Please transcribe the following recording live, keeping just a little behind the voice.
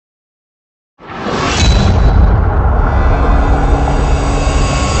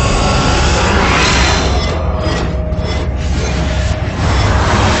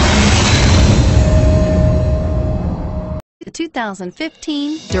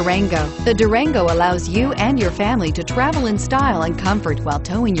2015 Durango. The Durango allows you and your family to travel in style and comfort while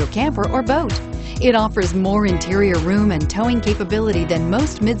towing your camper or boat. It offers more interior room and towing capability than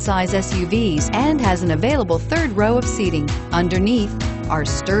most midsize SUVs and has an available third row of seating. Underneath are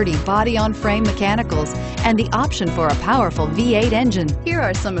sturdy body-on-frame mechanicals and the option for a powerful V8 engine. Here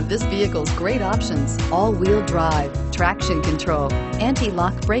are some of this vehicle's great options: all-wheel drive, traction control,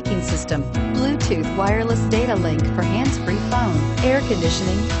 anti-lock braking system, Bluetooth wireless data link for hands-free phone, air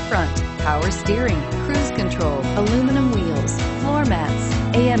conditioning, front, power steering, cruise control, aluminum wheels, floor mats,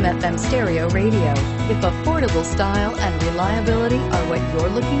 AM/FM stereo radio. If affordable style and reliability are what you're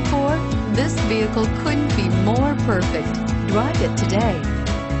looking for, this vehicle couldn't be more perfect. Drive it today.